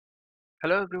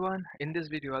Hello everyone, in this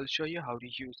video I'll show you how to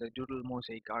use the Doodle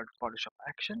Mosaic art Photoshop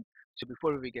action. So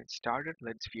before we get started,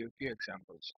 let's view a few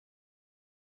examples.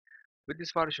 With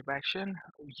this Photoshop action,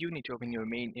 you need to open your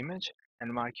main image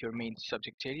and mark your main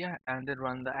subject area and then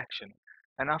run the action.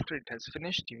 And after it has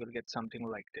finished, you will get something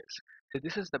like this. So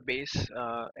this is the base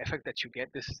effect that you get.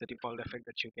 This is the default effect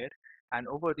that you get. And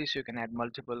over this, you can add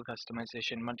multiple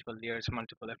customization, multiple layers,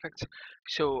 multiple effects.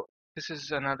 So this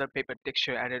is another paper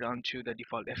texture added onto the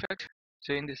default effect.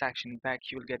 So in this action pack,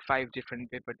 you will get 5 different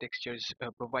paper textures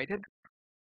provided.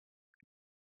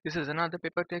 This is another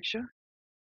paper texture.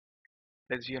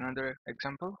 Let's view another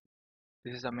example.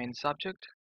 This is the main subject.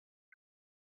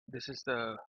 This is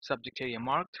the subject area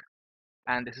marked,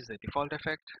 and this is the default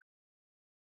effect.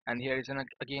 And here is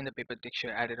again the paper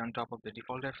texture added on top of the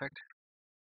default effect.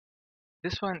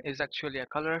 This one is actually a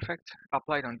color effect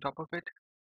applied on top of it.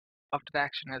 After the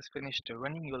action has finished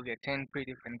running, you will get 10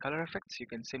 pre-defined color effects. You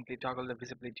can simply toggle the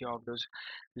visibility of those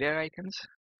layer icons.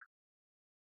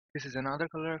 This is another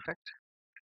color effect.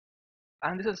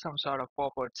 And this is some sort of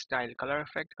pop-art style color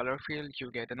effect, color field.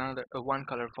 You get another one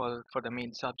color for the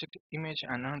main subject image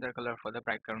and another color for the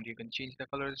background. You can change the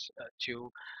colors to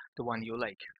the one you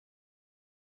like.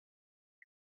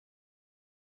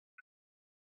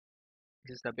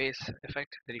 This is the base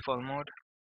effect, the default mode.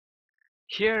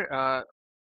 Here,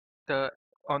 the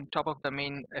on top of the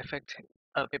main effect,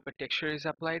 a paper texture is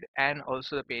applied and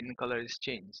also the paint color is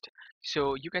changed.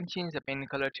 So you can change the paint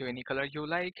color to any color you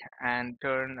like and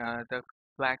turn the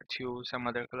black to some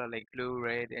other color like blue,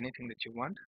 red, anything that you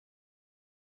want.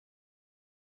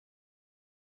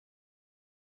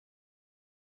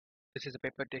 This is a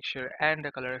paper texture and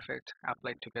a color effect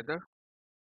applied together.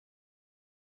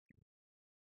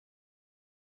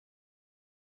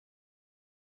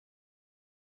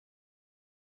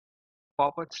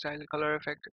 Pop-art style color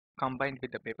effect combined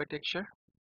with the paper texture.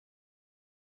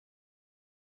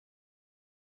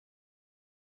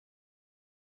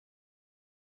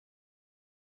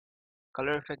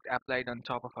 Color effect applied on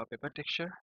top of our paper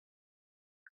texture.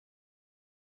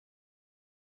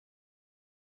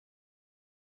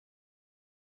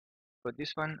 For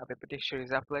this one, a paper texture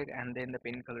is applied and then the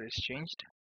paint color is changed.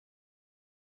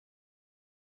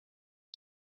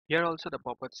 Here also the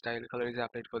pop-art style color is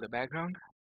applied for the background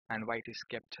and white is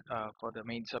kept for the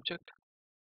main subject.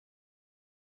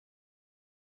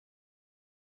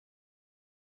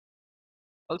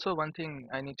 Also, one thing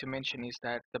I need to mention is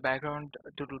that the background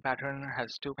doodle pattern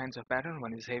has two kinds of pattern.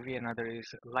 One is heavy, another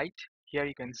is light. Here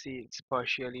you can see it's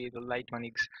partially the light one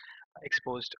is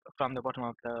exposed from the bottom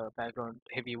of the background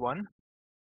heavy one.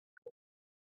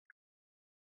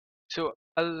 So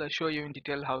I'll show you in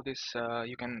detail how this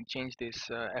you can change these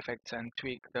effects and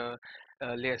tweak the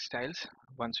layer styles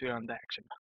once we're on the action.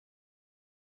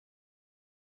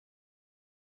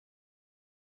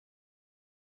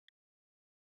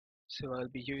 So I'll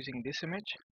be using this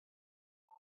image.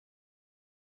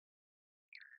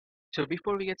 So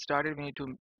before we get started, we need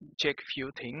to check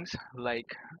few things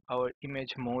like our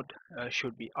image mode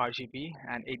should be RGB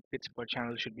and 8 bits per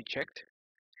channel should be checked.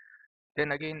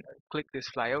 Then again, click this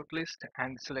flyout list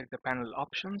and select the panel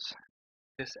options.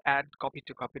 Just add copy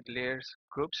to copied layers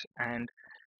groups and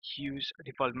use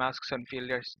default masks and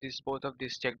filters. Both of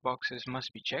these checkboxes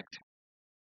must be checked.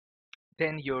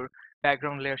 Then your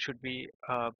background layer should be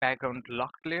a background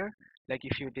locked layer. Like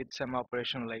if you did some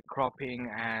operation like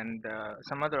cropping and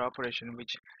some other operation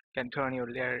which can turn your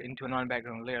layer into a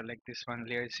non-background layer like this one,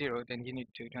 layer 0, then you need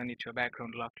to turn it to a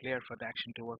background locked layer for the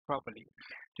action to work properly.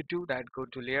 To do that, go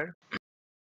to layer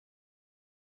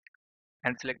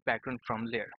and select background from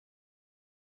layer.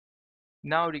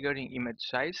 Now regarding image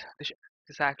size,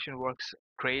 this action works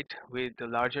great with the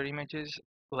larger images.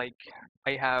 Like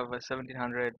I have a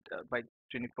 1700 by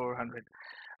 2400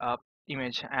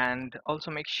 image, and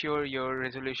also make sure your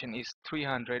resolution is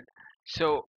 300.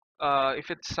 So if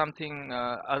it's something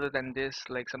other than this,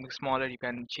 like something smaller, you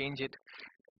can change it.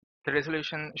 The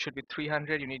resolution should be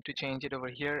 300. You need to change it over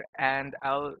here, and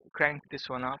I'll crank this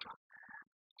one up.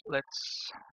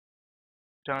 Let's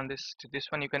turn this to this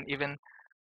one. You can even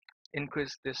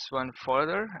increase this one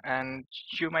further, and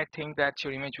you might think that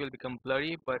your image will become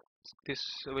blurry, but this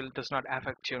will does not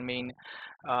affect your main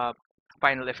uh,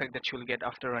 final effect that you'll get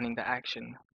after running the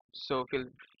action. So feel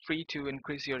free to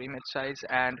increase your image size,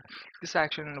 and this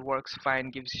action works fine,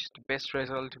 gives you the best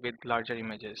result with larger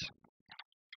images.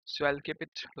 So I'll keep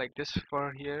it like this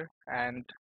for here and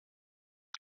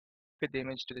fit the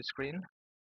image to the screen.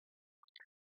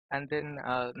 And then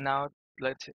now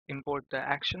let's import the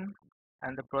action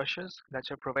and the brushes that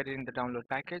are provided in the download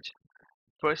package.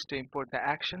 First, to import the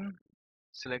action,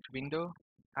 select Window,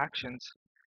 Actions,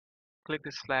 Click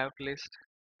this layout list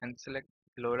and select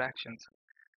load actions.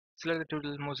 Select the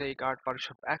Doodle Mosaic Art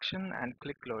Photoshop action and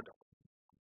click load.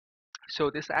 So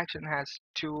this action has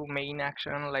two main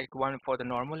action, like one for the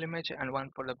normal image and one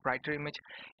for the brighter image.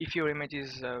 If your image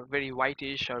is very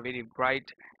whitish or very bright,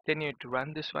 then you need to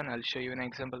run this one. I'll show you an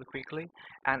example quickly.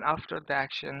 And after the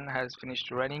action has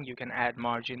finished running, you can add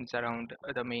margins around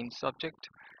the main subject.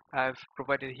 I've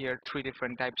provided here three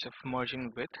different types of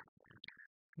margin width.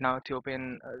 Now to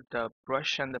open the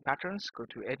brush and the patterns, go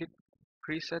to edit,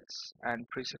 presets and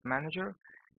preset manager.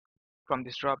 From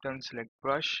this drop down, select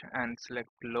brush and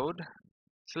select load.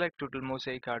 Select Doodle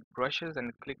Mosaic Art brushes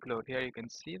and click load. Here you can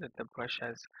see that the brush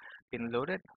has been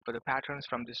loaded. For the patterns,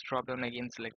 from this drop down again,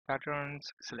 select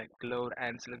patterns, select load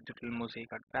and select Doodle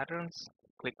Mosaic Art patterns,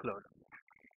 click load.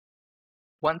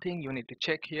 One thing you need to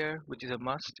check here, which is a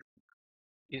must,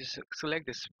 is select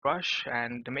this brush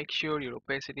and make sure your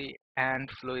opacity and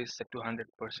flow is set to 100%.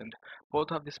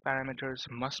 Both of these parameters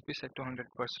must be set to 100%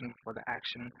 for the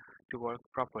action to work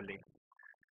properly.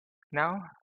 Now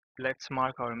let's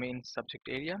mark our main subject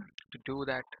area. To do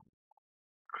that,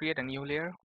 create a new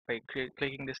layer by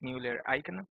clicking this new layer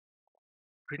icon.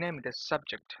 Rename it as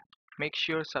subject. Make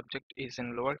sure subject is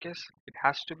in lowercase. It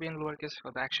has to be in lowercase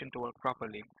for the action to work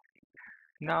properly.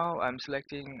 Now I'm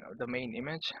selecting the main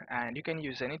image, and you can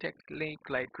use any technique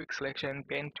like quick selection,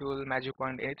 pen tool, magic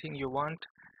wand, anything you want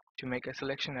to make a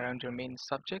selection around your main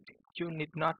subject. You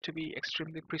need not to be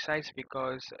extremely precise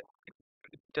because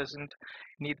it doesn't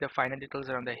need the finer details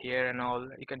around the hair and all.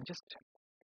 You can just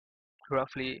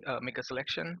roughly make a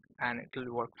selection and it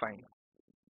will work fine.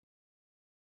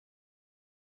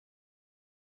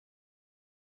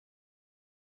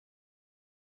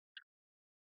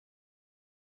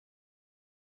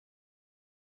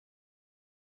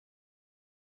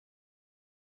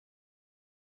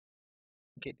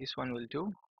 Okay, this one will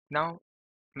do. Now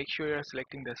make sure you're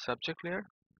selecting the subject layer.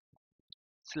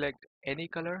 Select any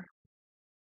color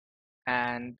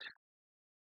and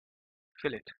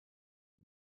fill it.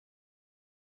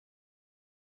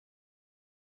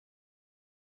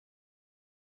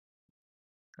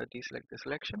 Deselect the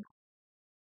selection.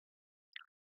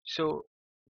 So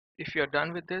if you're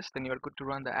done with this, then you're good to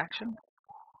run the action.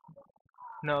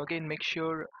 Now again, make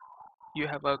sure you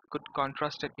have a good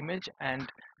contrasted image,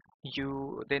 and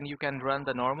you can run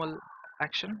the normal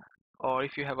action, or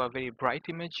if you have a very bright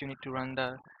image, you need to run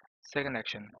the second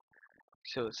action.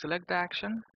 So select the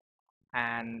action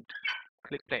and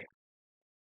click play.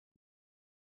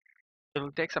 It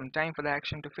will take some time for the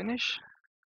action to finish.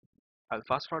 I'll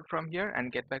fast forward from here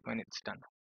and get back when it's done.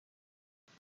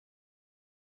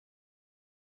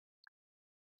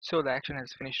 So the action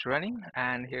has finished running,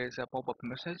 and here's a pop-up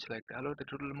message like, hello, the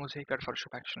Doodle Mosaic Art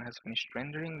Photoshop action has finished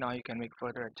rendering. Now you can make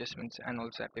further adjustments and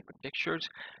also add paper textures.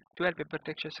 To add paper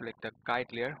texture, select the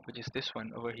guide layer, which is this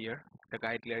one over here. The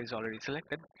guide layer is already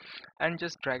selected, and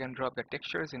just drag and drop the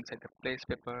textures inside the place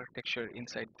paper texture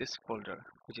inside this folder,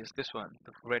 which is this one,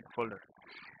 the red folder.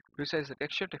 Resize the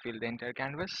texture to fill the entire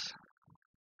canvas.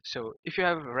 So if you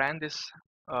have ran this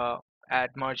uh,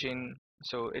 add margin,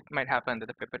 so it might happen that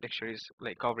the paper texture is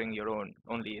like covering your own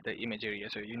only the image area,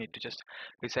 so you need to just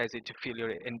resize it to fill your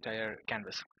entire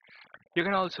canvas. You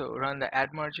can also run the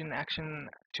add margin action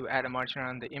to add a margin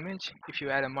around the image. If you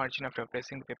add a margin after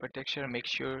placing the paper texture, make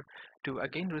sure to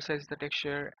again resize the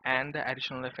texture and the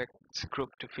additional effects group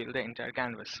to fill the entire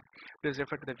canvas. Please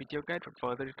refer to the video guide for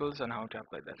further details on how to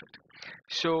apply the effect.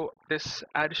 So this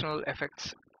additional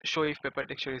effects show if paper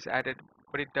texture is added.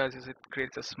 What it does is it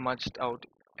creates a smudged out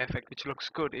effect which looks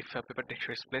good if a paper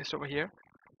texture is placed over here.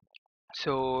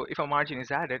 So if a margin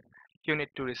is added, you need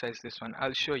to resize this one.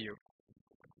 I'll show you.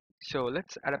 So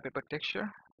let's add a paper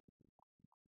texture.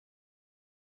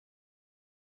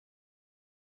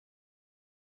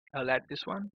 I'll add this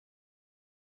one.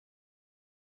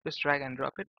 Just drag and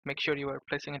drop it. Make sure you are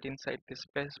placing it inside this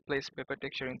place paper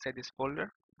texture inside this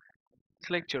folder.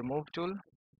 Select your move tool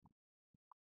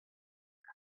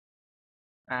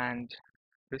and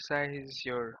resize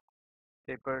your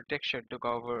paper texture to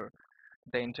cover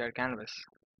the entire canvas.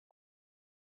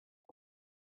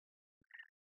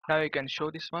 Now you can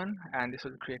show this one, and this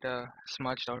will create a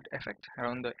smudged out effect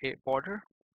around the border.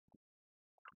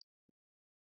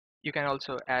 You can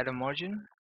also add a margin.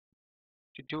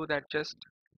 To do that, just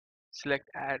select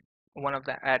add one of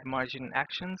the add margin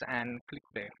actions and click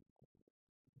play.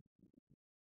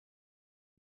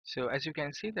 So as you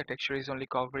can see, the texture is only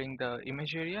covering the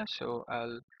image area, so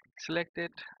I'll select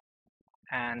it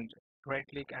and right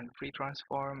click and free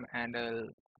transform, and I'll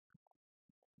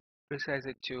resize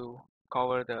it to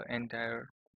cover the entire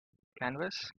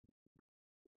canvas.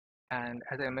 And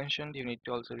as I mentioned, you need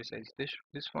to also resize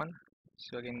this one.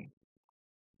 So again,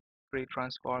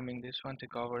 pre-transforming this one to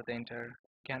cover the entire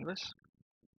canvas.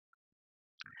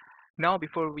 Now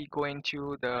before we go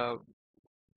into the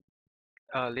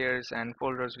layers and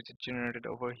folders which are generated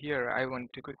over here, I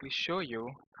want to quickly show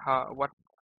you what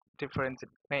difference it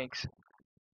makes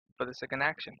for the second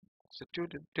action. So to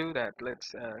do that,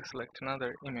 let's select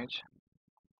another image.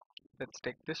 Let's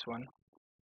take this one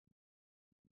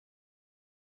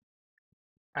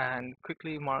and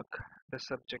quickly mark the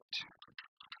subject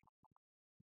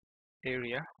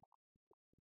area.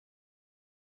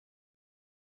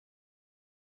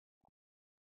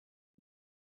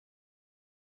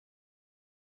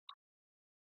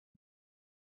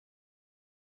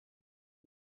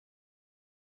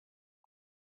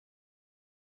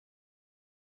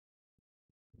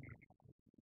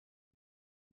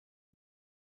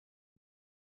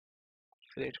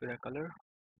 Fill it with a color.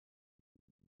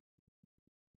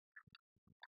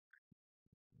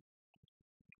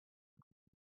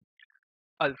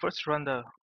 I'll first run the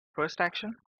first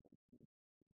action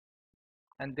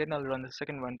and then I'll run the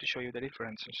second one to show you the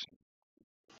differences.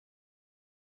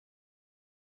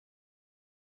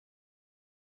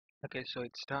 Okay, so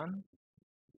it's done.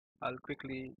 I'll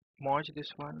quickly merge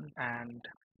this one and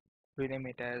rename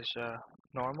it as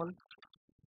normal.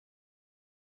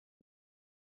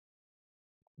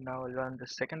 Now I'll run the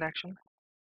second action.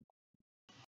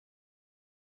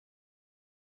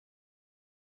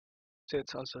 So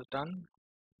it's also done,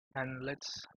 and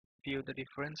let's view the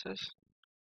differences.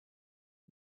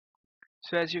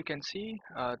 So as you can see,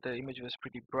 the image was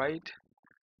pretty bright.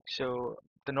 So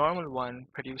the normal one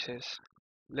produces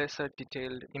lesser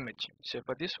detailed image. So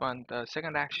for this one, the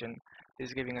second action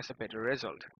is giving us a better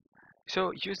result.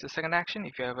 So use the second action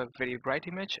if you have a very bright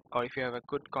image, or if you have a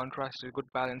good contrast or good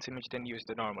balance image, then use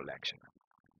the normal action.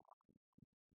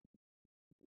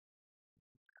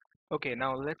 Okay,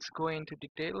 now let's go into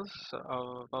details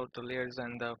about the layers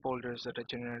and the folders that are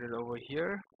generated over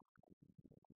here.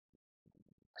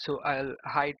 So I'll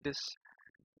hide this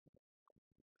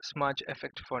smudge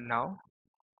effect for now,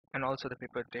 and also the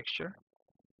paper texture.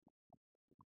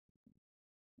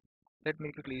 Let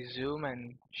me quickly zoom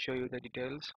and show you the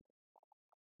details.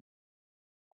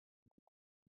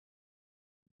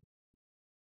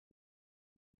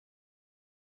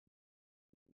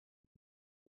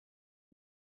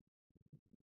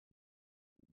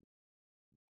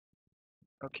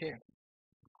 Okay,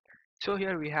 so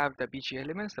here we have the BG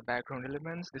elements, the background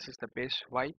elements. This is the base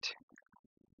white,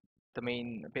 the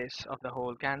main base of the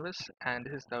whole canvas, and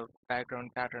this is the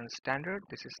background pattern standard.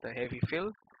 This is the heavy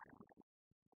fill,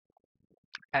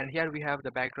 and here we have the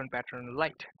background pattern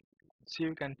light. So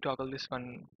you can toggle this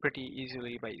one pretty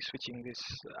easily by switching these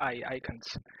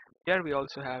icons. Here we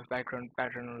also have background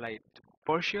pattern light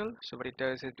partial. So what it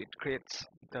does is it creates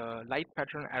the light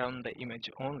pattern around the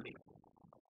image only.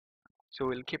 So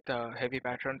we'll keep the heavy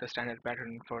pattern, the standard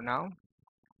pattern for now.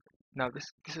 Now this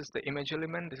is the image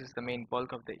element. This is the main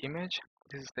bulk of the image.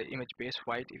 This is the image base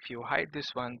white. If you hide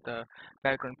this one, the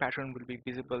background pattern will be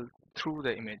visible through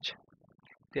the image.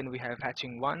 Then we have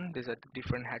hatching 1. These are the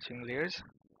different hatching layers.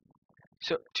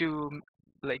 So to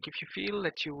like if you feel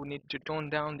that you need to tone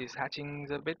down these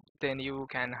hatchings a bit, then you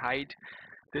can hide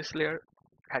this layer,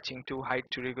 hatching 2, hide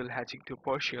to reveal hatching 2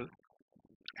 partial,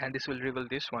 and this will reveal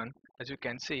this one. As you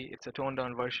can see, it's a toned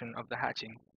down version of the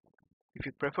hatching. If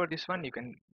you prefer this one, you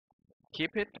can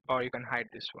keep it or you can hide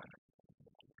this one.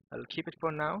 I'll keep it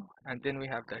for now, and then we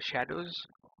have the shadows,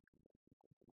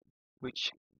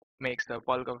 which makes the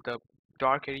bulk of the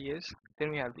dark areas. Then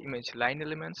we have the image line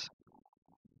elements.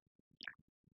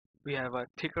 We have a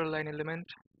thicker line element.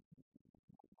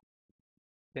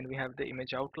 Then we have the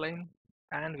image outline,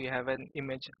 and we have an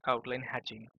image outline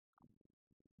hatching.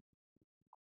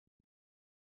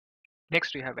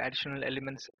 Next we have additional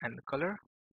elements and color.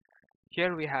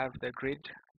 Here we have the grid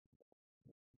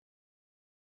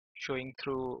showing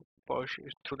through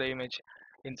the image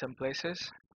in some places.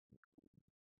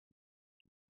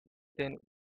 Then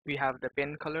we have the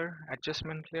pen color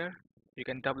adjustment layer. You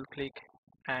can double click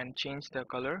and change the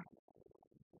color.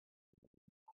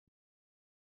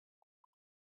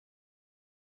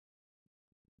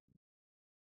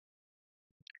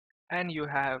 And you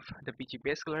have the BG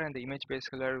base color and the image base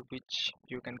color, which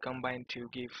you can combine to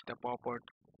give the pop art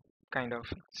kind of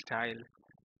style.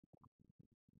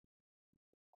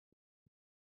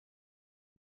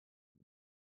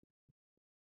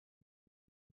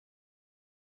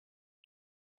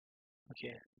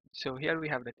 Okay, so here we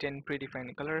have the 10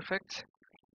 predefined color effects.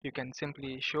 You can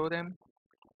simply show them.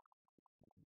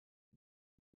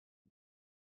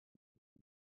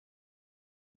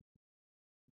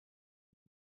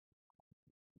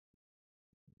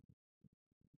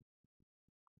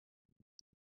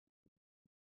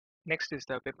 Next is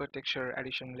the paper texture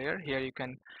addition layer. Here you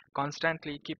can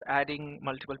constantly keep adding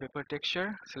multiple paper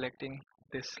texture, selecting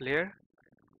this layer.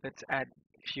 Let's add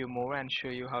a few more and show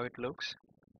you how it looks.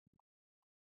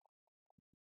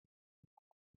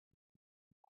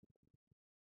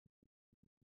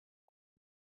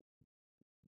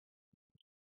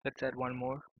 Let's add one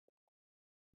more.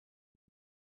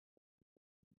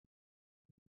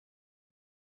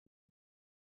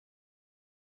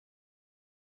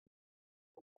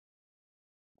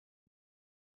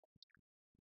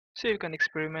 So you can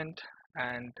experiment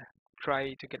and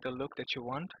try to get the look that you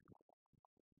want.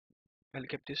 I'll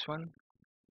keep this one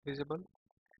visible.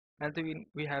 And then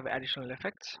we have additional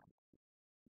effects,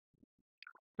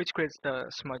 which creates the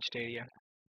smudged area.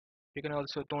 You can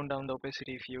also tone down the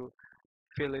opacity if you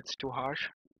feel it's too harsh.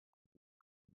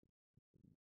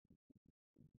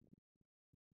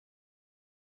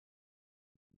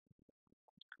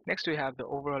 Next we have the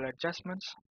overall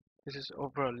adjustments. This is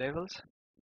overall levels,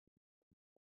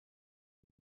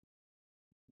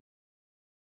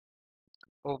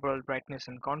 overall brightness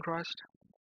and contrast,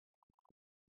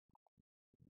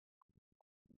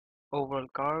 overall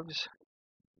curves.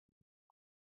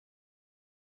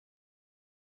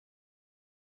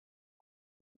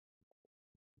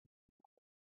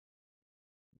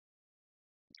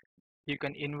 You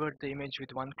can invert the image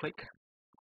with one click.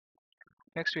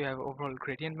 Next we have overall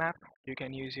gradient map. You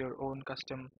can use your own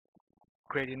custom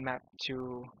gradient map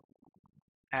to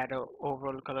add a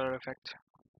overall color effect.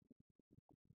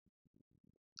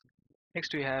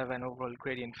 Next we have an overall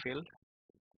gradient fill.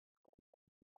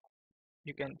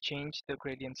 You can change the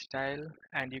gradient style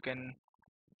and you can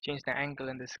change the angle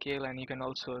and the scale, and you can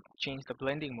also change the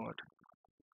blending mode.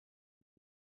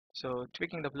 So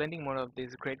tweaking the blending mode of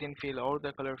this gradient fill or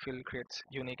the color fill creates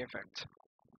unique effects.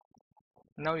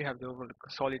 Now you have the overall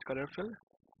solid color fill.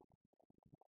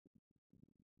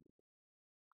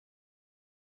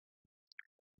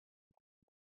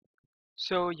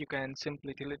 So you can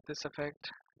simply delete this effect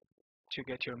to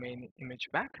get your main image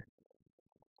back.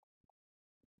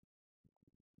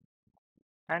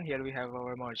 And here we have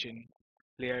our margin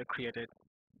layer created.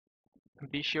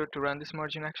 Be sure to run this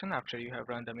margin action after you have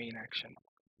run the main action.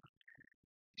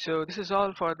 So this is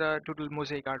all for the Doodle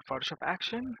Mosaic Art Photoshop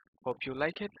action. Hope you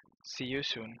like it. See you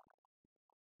soon.